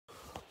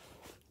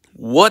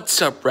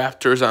What's up,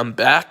 Raptors? I'm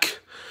back.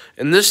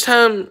 And this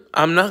time,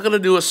 I'm not going to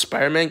do a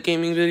Spider-Man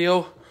gaming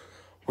video.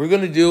 We're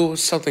going to do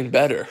something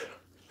better.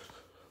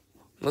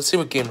 Let's see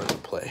what game we're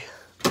going to play.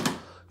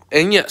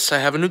 And yes, I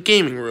have a new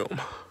gaming room.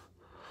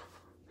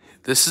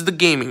 This is the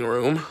gaming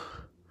room.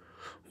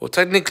 Well,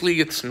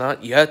 technically, it's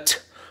not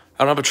yet.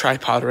 I don't have a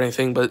tripod or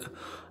anything, but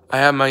I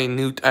have I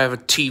have a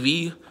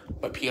TV.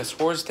 My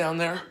PS4 is down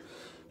there.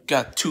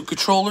 Got 2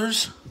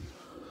 controllers.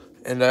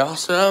 And I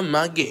also have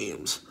my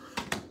games.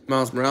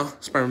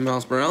 Spider-Man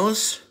Miles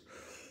Morales,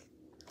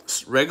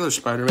 regular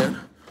Spider-Man,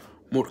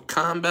 Mortal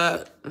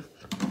Kombat,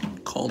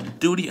 Call of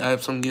Duty. I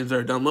have some games that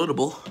are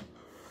downloadable.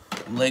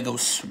 Lego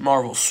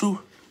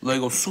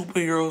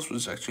Superheroes, which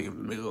is actually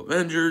Lego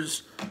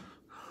Avengers.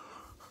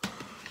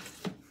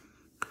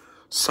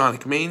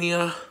 Sonic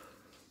Mania.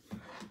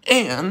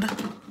 And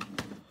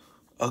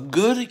a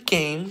good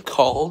game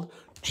called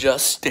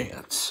Just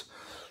Dance.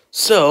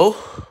 So,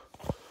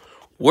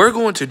 we're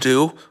going to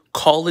do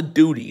Call of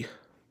Duty.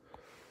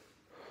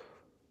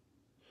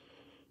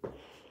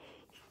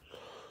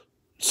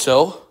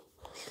 So,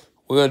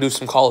 we're going to do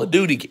some Call of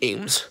Duty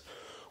games,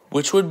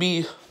 which would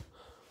be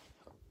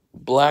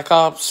Black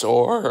Ops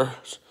or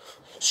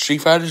Street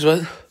Fighters,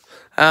 but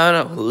I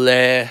don't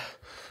know.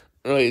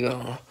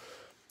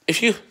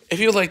 If you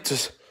ever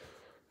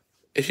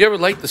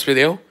like this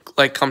video,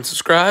 like,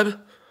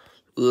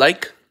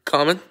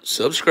 comment,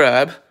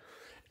 subscribe,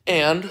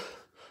 and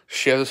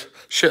share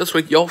this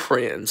with your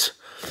friends.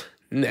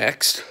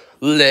 Next,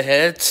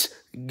 let's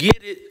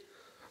get it.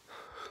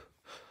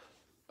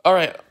 All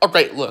right,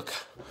 look.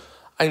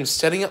 I'm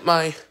setting up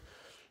my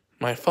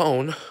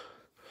phone.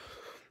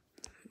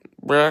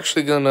 We're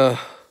actually gonna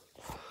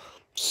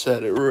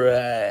set it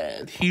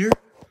right here.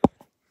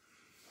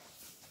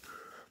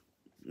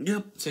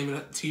 Yep, same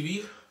at the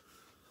TV.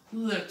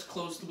 Let's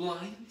close the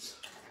blinds.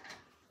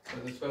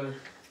 That's better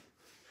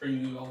for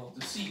you all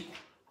to see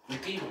the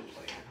game I'm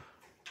playing.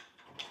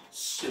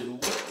 So,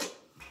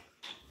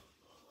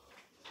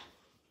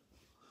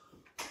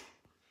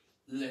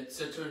 let's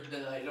turn the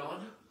light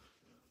on.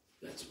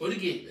 Let's put a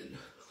game in.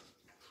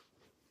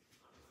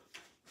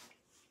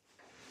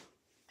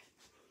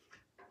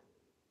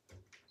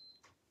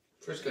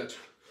 First, gotta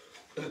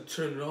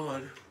turn it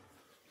on.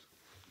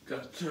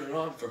 Gotta turn it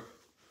on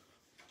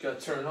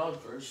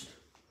first.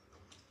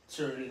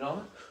 Turn it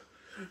on.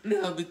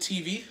 Now the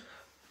TV.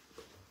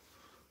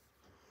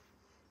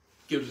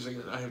 Give it a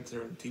second. I have to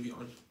turn the TV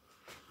on.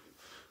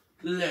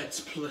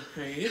 Let's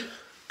play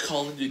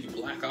Call of Duty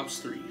Black Ops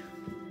 3.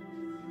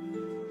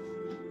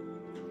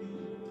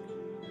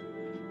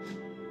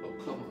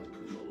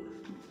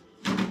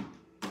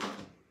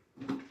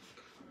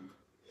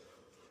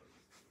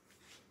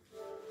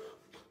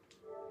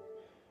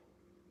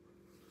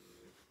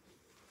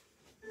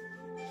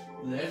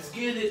 Let's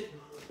get it.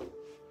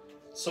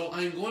 So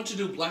I'm going to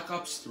do Black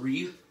Ops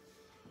 3.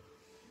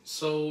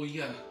 So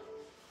yeah,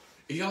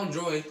 if y'all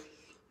enjoy,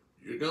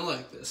 you're gonna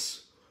like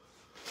this.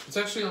 It's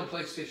actually on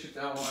PlayStation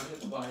now. I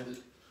have to buy the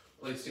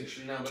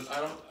PlayStation now, but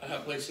I don't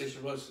have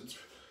PlayStation Plus.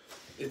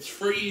 It's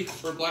free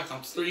for Black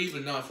Ops 3,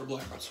 but not for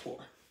Black Ops 4.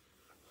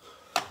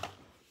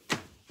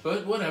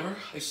 But whatever,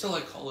 I still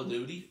like Call of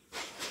Duty.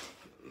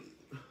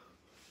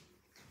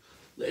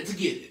 Let's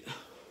get it.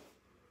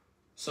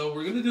 So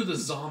we're gonna do the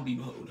zombie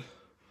mode.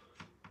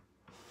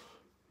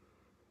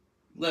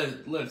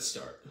 Let's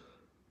start.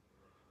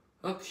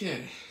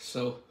 Okay,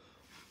 so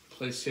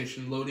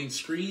PlayStation loading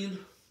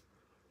screen.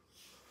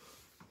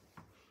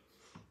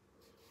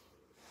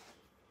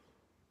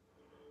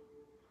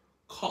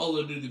 Call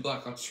of Duty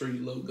Black Ops 3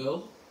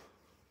 logo.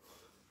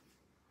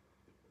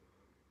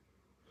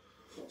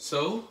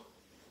 So,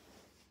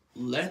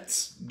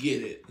 let's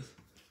get it.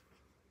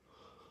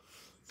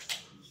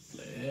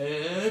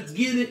 Let's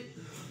get it.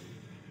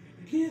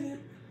 Get it.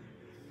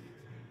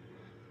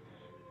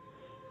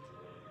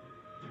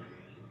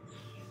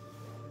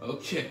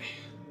 Okay.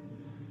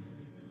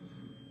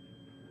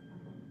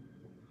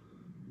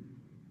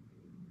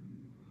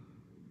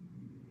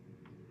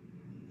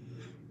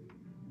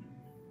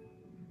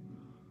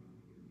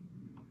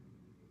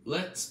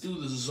 Let's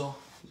do zombie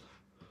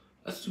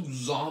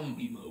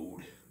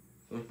mode.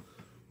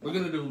 We're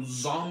gonna do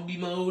zombie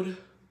mode,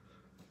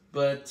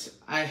 but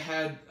I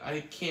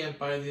can't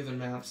buy the other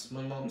maps.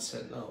 My mom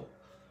said no.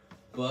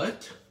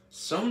 But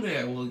someday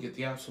I will get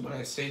the apps when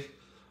I save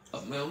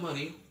up my own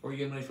money or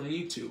get money from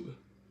YouTube.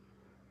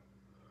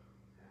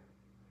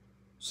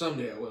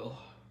 Someday I will.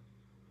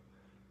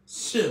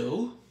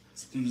 So,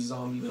 let's do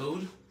zombie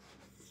mode.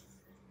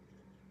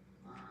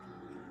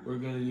 We're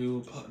gonna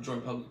do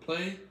join public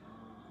play,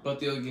 but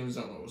the other games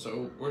don't know,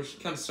 so we're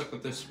kind of stuck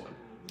with this one.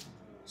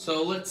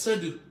 So let's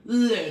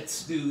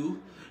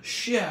do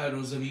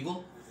Shadows of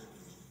Evil.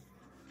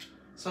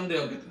 Someday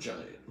I'll get the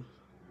giant.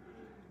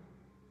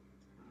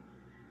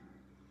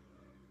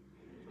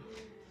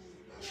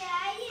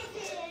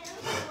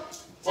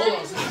 Hold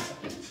on a second.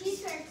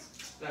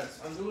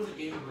 I'm doing a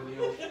gaming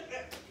video.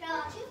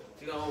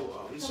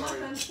 No, I'm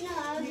sorry. I'm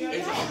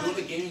doing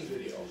a gaming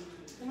video.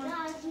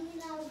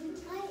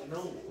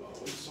 No,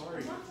 I'm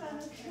sorry.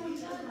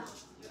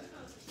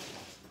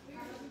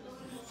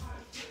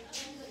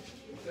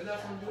 Then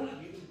that's what I'm doing a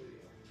gaming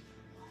video.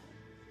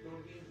 No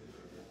gaming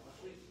video. Watch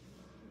me.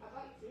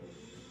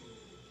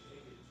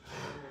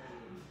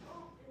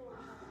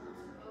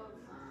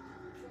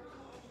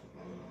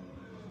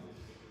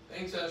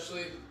 Thanks,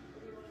 Ashley,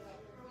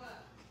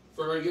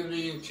 for giving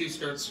me cheese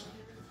skirts.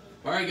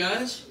 Alright,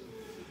 guys,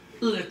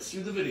 let's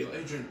do the video.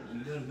 Adrian, you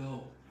gotta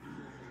go.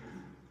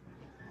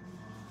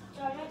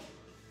 Jordan,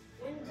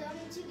 when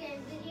going to get a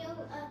video,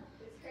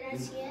 can I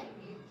see it?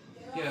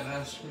 Yeah,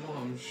 ask your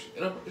mom.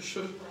 It'll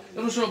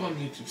show up on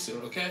YouTube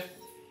soon, okay?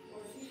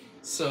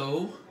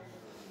 So,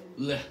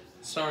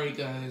 sorry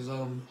guys,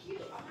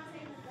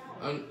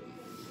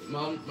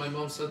 my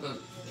mom said that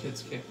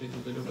kids can't do the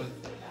video, but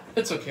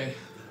it's okay.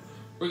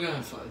 We're gonna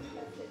have fun.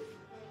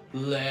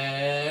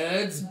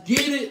 Let's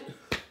get it!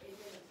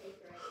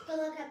 Go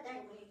look up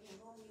there.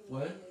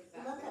 What?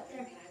 Look up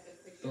there.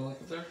 Don't look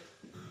up there?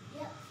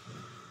 Yep.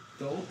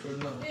 Don't or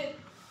no?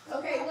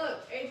 Okay, look,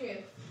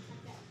 Adrian.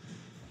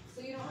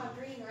 So you don't have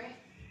green, right?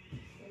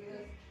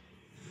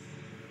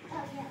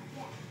 Oh, yeah.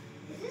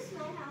 Is this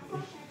my mouthwash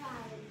or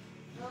mine?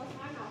 No, it's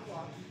my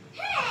mouthwash.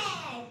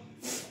 Hey!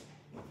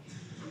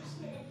 I'm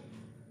scared.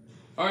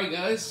 Alright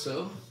guys,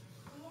 so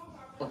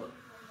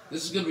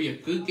this is gonna be a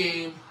good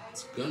game.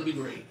 It's gonna be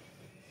great.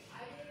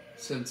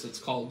 Since it's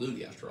Call of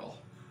Duty after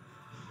all.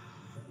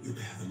 You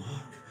bear the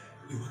mark.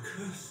 You are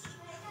cursed.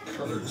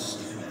 Cursed.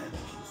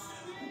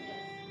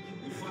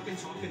 You fucking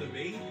talking to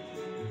me?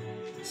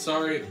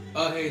 Sorry.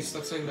 Hey,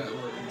 stop saying bad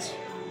words.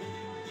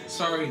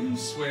 Sorry, he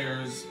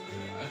swears.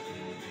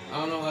 I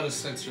don't know how to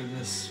censor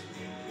this.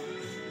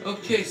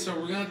 Okay, so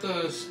we're gonna have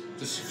to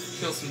just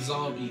kill some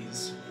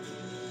zombies.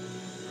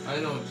 I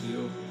know what to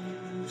do.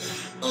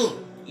 Oh,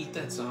 eat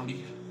that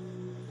zombie.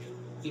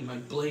 Eat my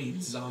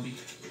blade, zombie.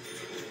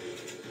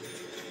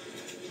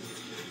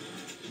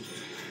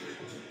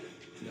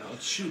 Now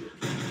let's shoot it.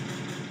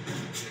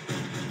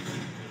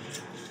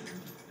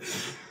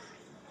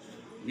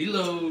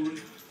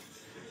 Reload.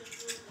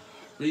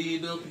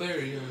 Rebuild the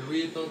barrier.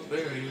 Rebuild the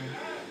barrier.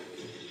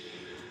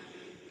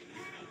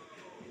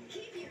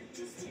 Keep your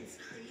distance,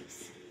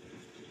 creeps.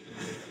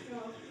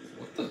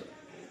 What the?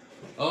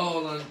 Oh,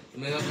 hold on. Let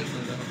me help it out.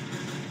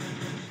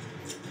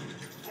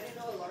 I didn't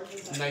know a large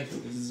was Knife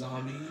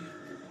zombie.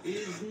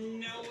 Is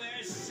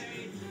nowhere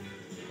safe.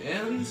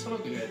 And some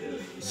other guy did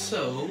it.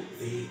 So,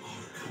 They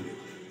are coming.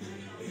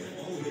 They have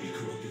already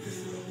corrupted this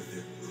world with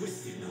their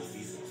twisted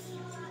malfeasance.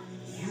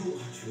 You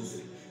are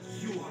chosen.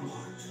 You are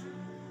marked.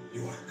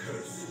 You are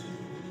cursed.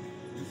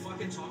 You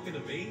fucking talking to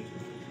me?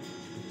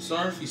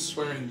 sorry if he's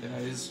swearing,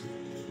 guys.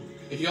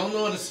 If y'all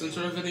know how to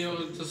censor a video,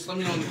 just let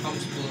me know in the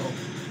comments below.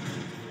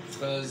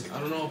 Because I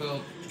don't know if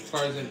it'll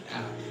require an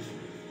app.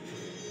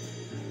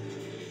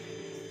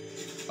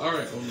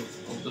 Alright,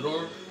 open the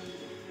door.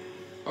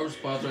 Our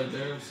spot's right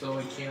there, so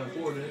I can't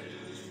afford it.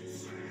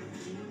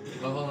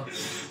 Oh,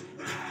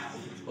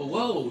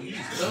 whoa, you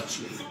just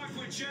touched me. Fuck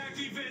with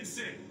Jackie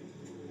Vincent.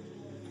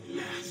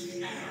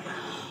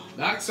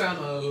 Max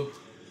ammo.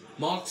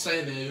 Max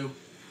ammo.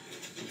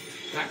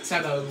 Max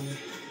ammo.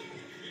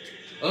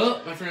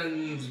 Oh, my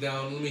friend's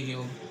down. Let me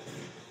heal him.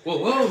 Whoa,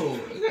 whoa.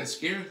 That got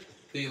scared.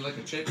 They like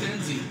a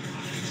chimpanzee.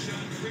 Shot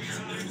 3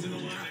 times in the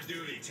line of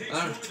duty. Takes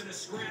more than a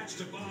scratch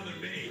to bother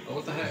me. Oh,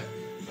 what the heck?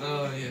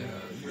 Oh, yeah.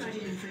 Glad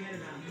you didn't forget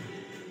about me.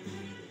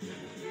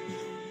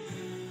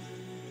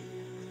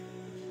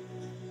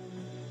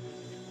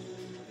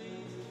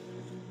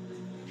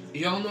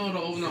 Y'all know how to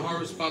open the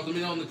harvest pod? Let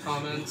me know in the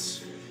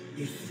comments.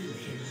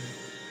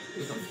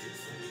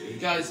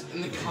 Guys,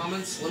 in the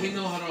comments, let me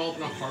know how to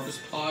open a harvest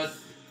pod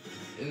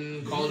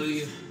in Call of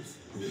Duty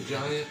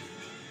Giant.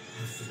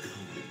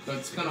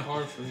 That's kind of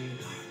hard for me.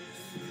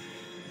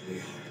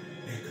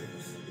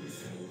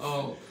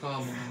 Oh,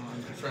 come on,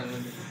 my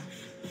friend.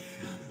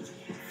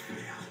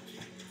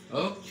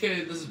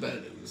 Okay, this is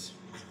bad news.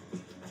 I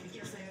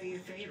guess I owe you a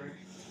favor.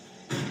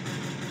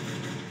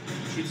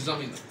 Shoot a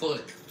zombie in the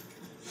foot.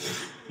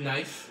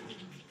 Knife.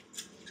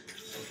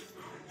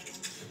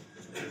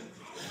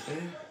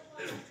 Okay.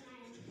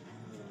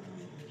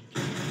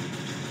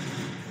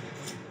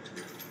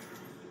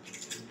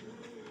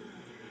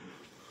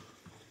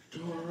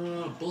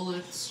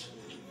 Bullets.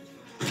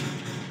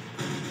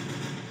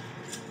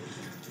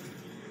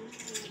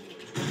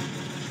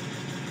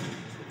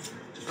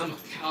 I'm a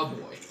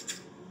cowboy.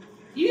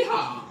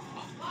 Yeehaw!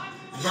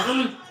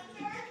 Vermin!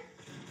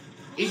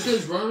 Eat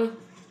this, vermin!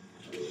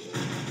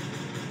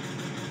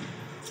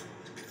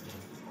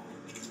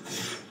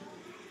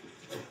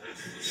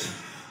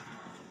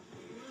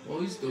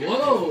 What is the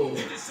whoa?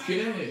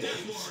 Okay.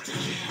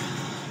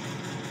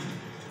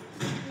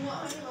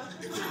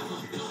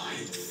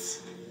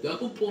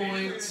 Double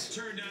points.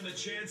 Turn down the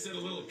chance at a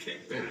little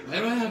kickback. Why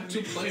do I have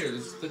 2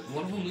 players? Did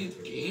one of them leave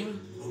the game?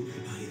 Only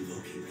by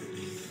invoking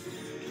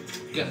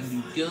relief. Got a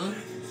new gun.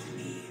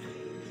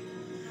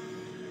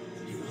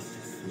 You must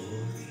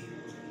explore the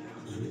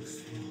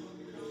unexplored.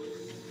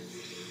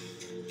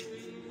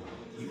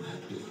 You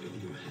have blood on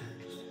your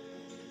hands.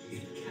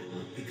 It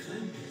cannot be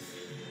cleansed.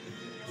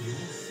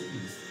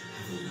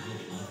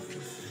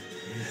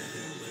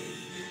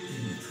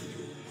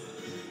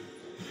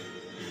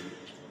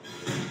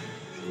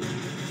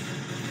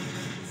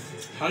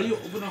 How do you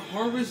open a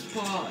harvest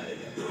pod?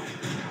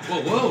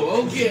 Whoa,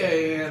 whoa,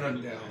 okay, and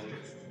I'm down.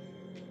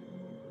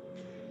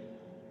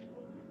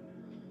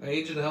 I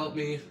need you to help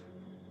me.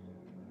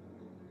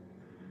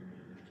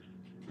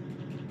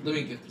 Let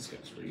me get these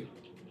guys for you.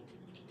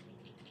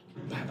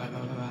 Bah, bah,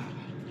 bah, bah, bah.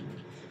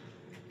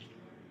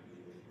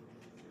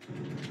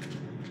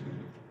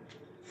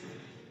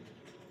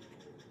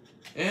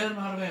 And I'm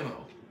out of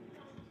ammo.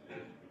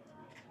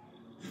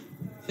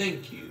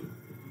 Thank you.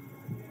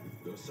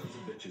 Those sons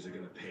of bitches are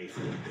gonna pay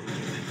for what they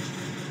did.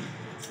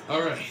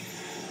 Alright.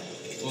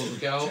 Well,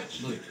 look out.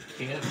 Look,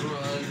 can't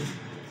run.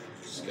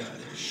 Just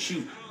gotta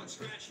shoot. Oh, it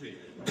scratched me.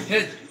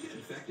 Hit!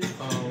 Infected?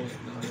 Oh, wait,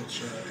 no,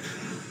 that's right.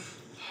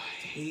 I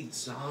hate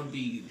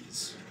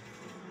zombies.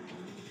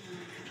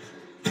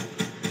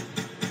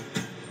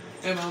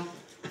 Hey, Mom.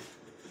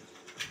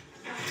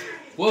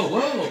 Whoa,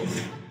 whoa!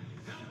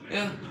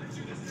 Yeah.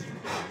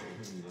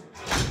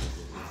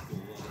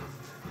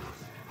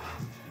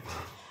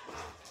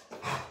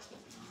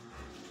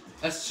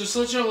 That's just to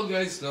let you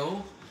guys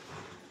know,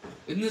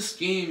 in this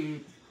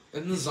game,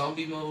 in the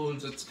zombie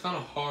modes, it's kind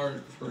of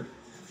hard for...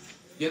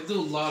 You have to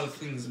do a lot of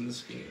things in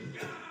this game.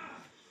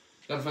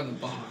 Gotta find the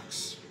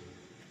box.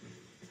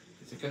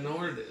 I think I know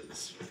where it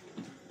is.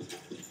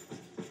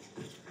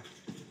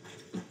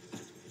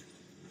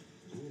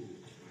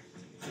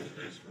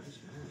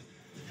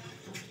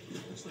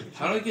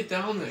 How do I get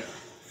down there?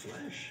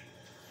 Flesh.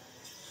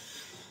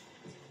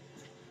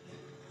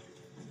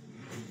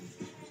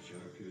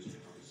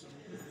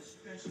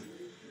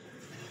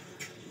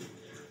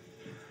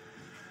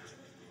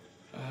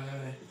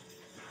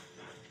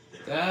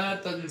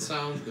 That doesn't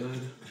sound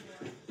good.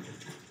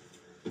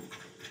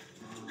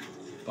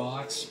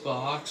 Box,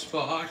 box,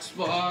 box,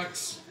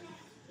 box.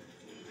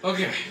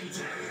 Okay.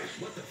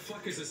 What the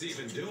fuck is this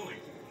even doing?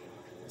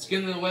 Let's get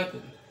into the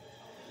weapon.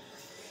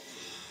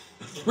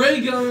 Ray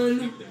gun!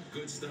 Keep the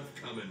good stuff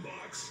coming,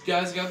 box.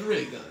 Guys got the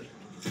ray gun.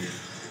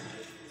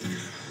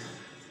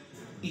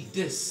 Eat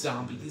this,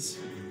 zombies.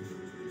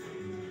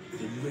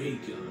 The ray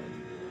gun.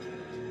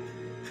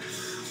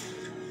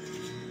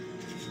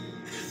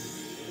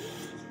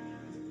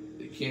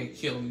 They can't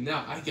kill me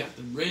now. I got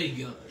the ray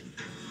gun.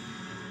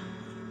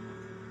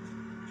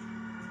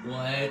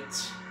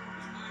 What?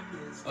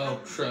 Oh,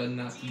 crud,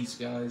 not these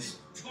guys.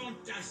 What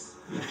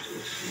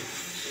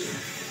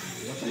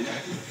the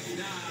heck?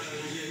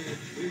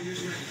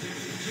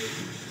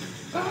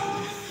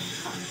 Ah!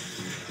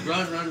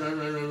 Run, run, run,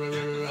 run, run, run,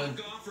 run, run.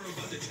 Gopher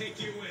about to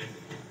take you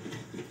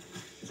in.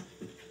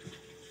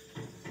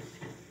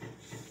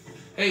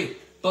 Hey,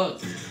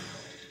 Bug.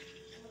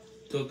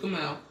 Took him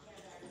out.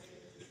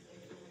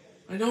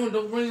 I don't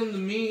bring him to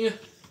me.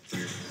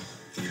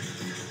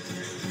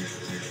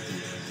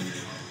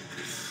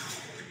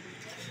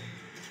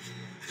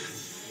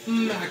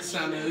 Max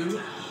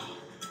ammo.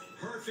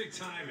 Perfect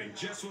timing,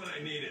 just what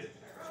I needed.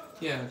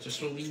 Yeah,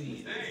 just what we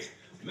need. Hey,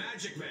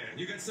 Magic Man,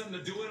 you got something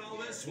to do with all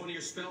this? One of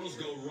your spells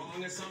go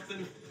wrong or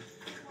something?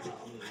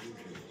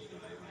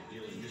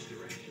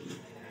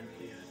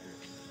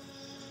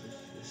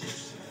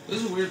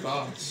 This is a weird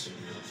box.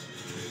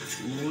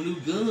 Ooh, new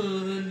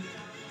gun.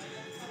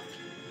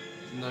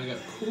 Now I got a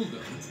cool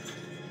gun.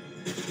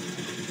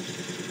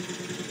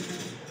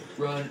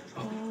 Run.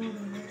 Oh.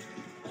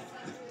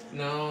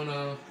 No,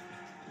 no.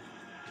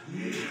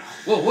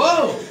 Whoa,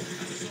 whoa!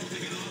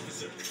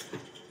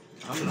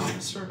 I'm an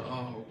officer?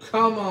 Oh,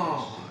 come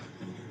on.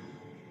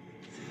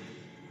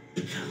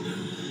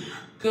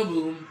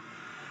 Kaboom.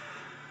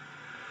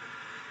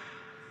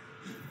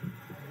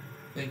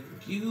 Thank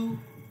you.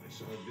 I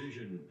saw a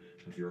vision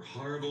of your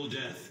horrible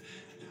death.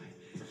 And I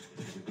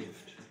have a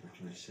gift. What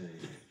can I say?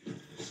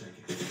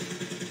 Psychic.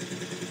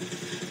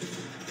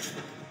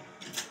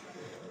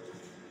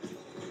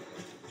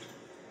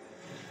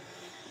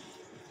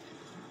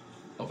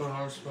 Open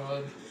harvest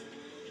pod.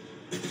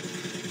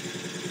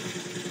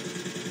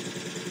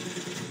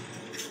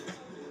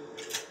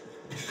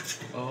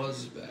 Oh, this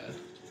is bad.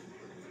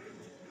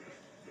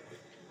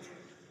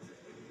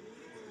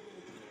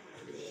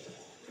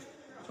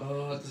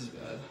 Oh, this is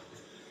bad.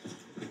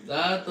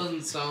 That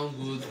doesn't sound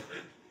good.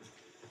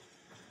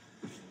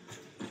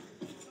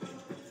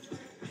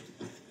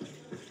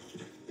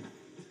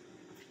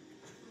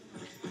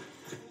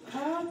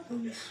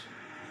 Happens.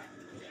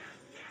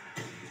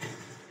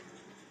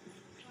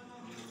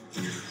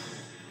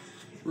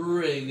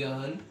 Ray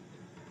gun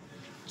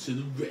to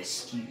the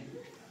rescue.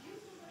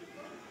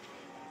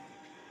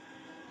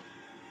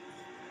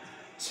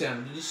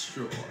 Time to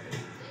destroy.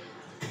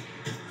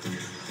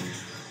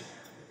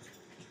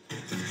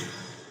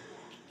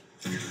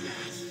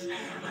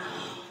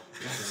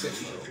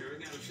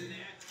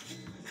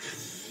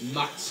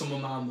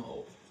 Maximum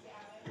ammo.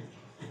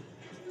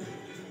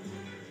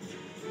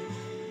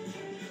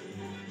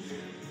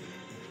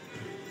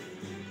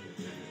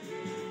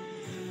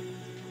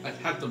 I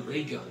had the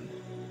ray gun.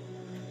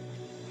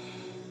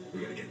 We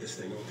gotta get this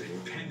thing open.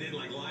 We're penned in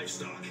like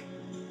livestock.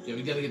 Yeah,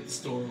 we gotta get the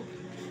store open.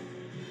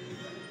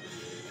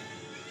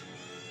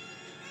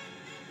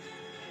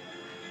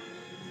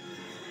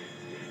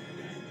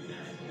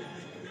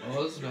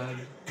 Oh, this is bad.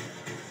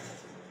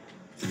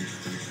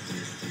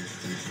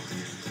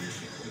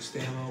 Waste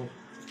ammo.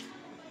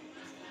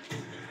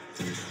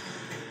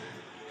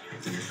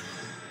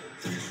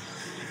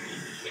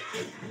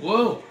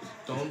 Whoa!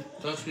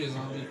 Don't touch me,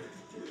 zombie.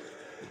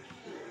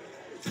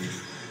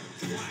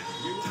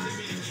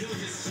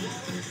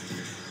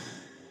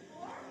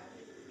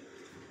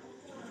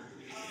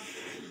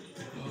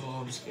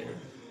 Oh, I'm scared.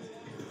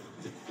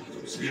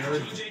 I'm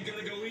scared.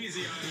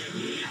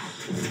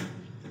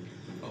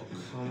 Oh,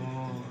 come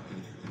on.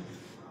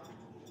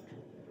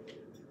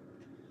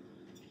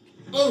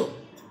 Oh!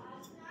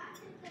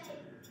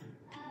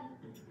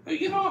 Hey,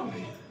 get off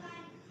me.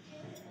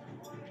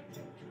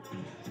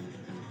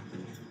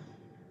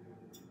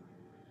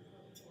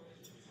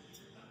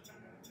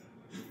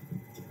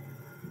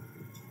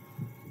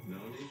 No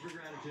need for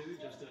gratitude,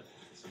 just a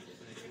simple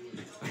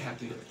thing. I have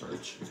to get a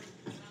perch.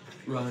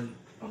 Run.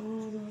 Oh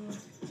no.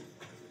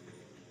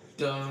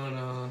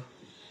 Donna.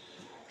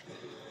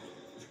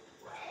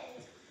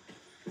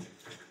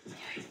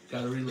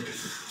 Gotta reload.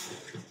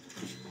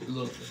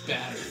 Reload the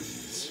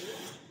batteries.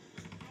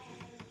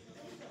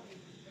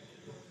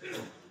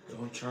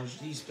 Don't charge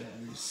these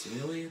batteries,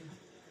 alien.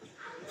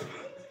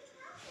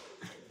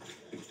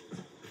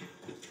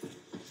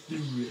 Do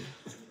it.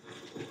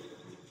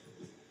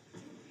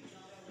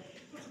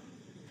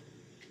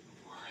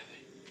 Where are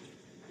they?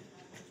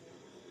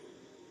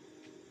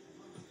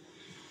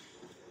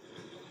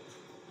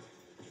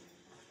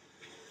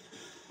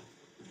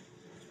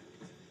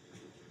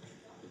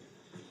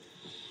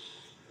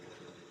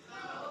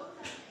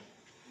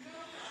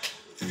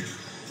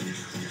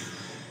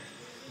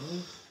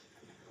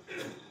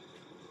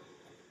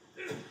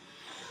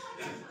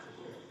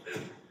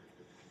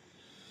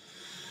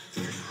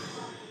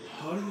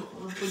 How do you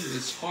open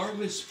this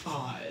harvest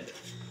pod?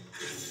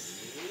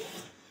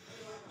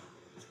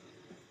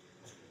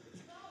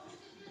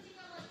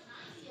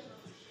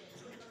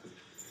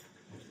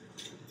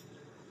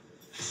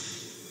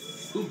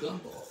 Ooh,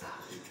 gumball.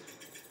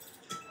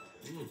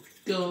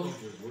 Gum.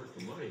 It's worth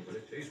the money, but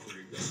it tastes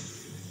pretty good.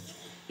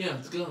 Yeah,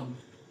 it's gum.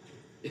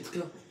 It's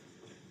gum.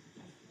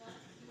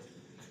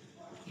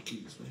 You can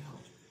use my help.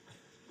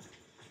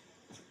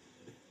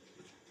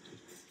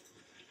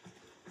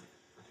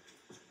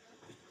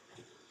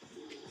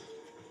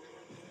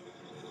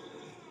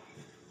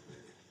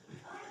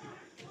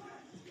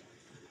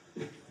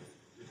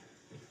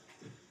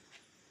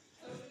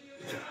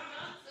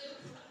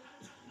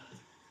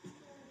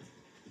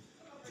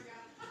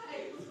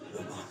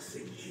 The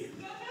boxing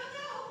gym.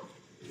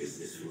 Is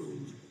this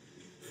room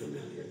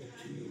familiar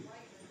to you?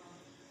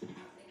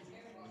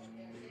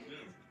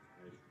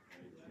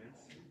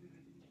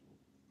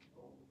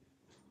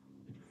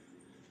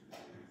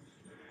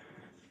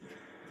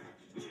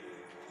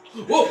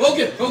 Whoa,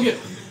 okay.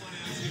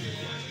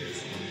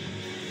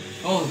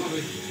 Oh,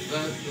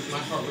 my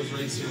heart was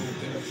racing right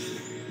there.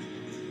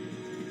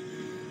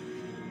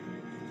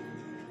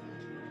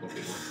 Okay,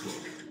 let's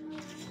look.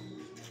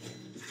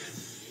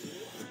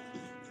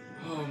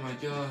 Oh my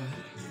god.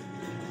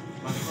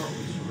 My heart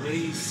was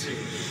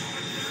racing.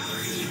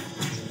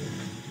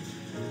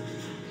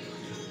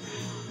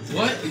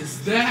 What is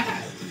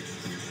that?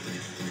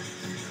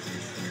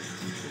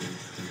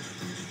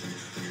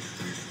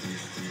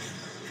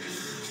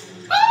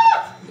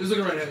 Ah! He's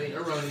looking right at me.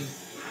 I'm running.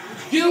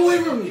 Get away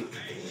from me!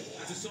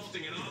 That's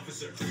assaulting an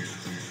officer.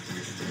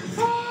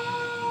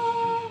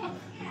 Ah!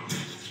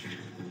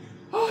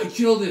 Oh, I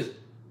killed it.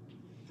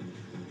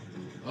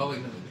 Oh,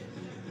 wait, no.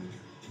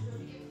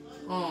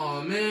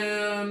 Oh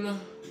man.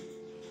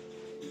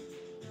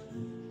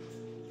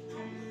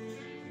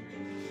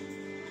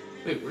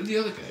 Wait, where'd the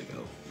other guy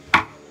go?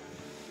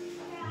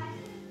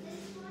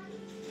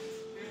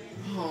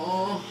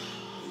 Oh.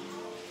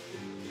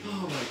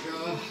 Oh my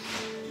god.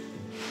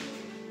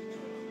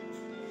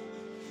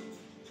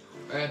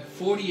 I had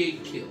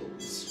 48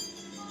 kills.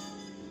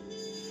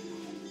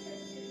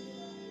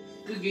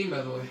 Good game,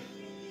 by the way.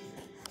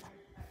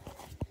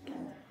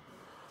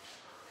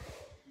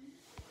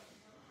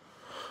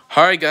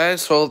 Alright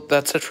guys, well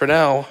that's it for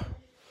now.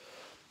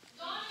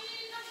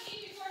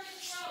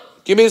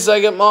 Give me a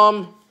second,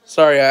 Mom.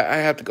 Sorry, I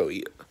have to go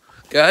eat.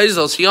 Guys,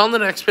 I'll see you on the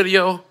next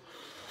video.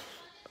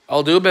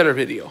 I'll do a better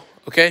video,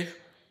 okay?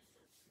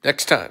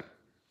 Next time.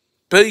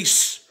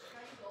 Peace.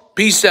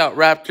 Peace out,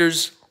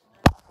 Raptors.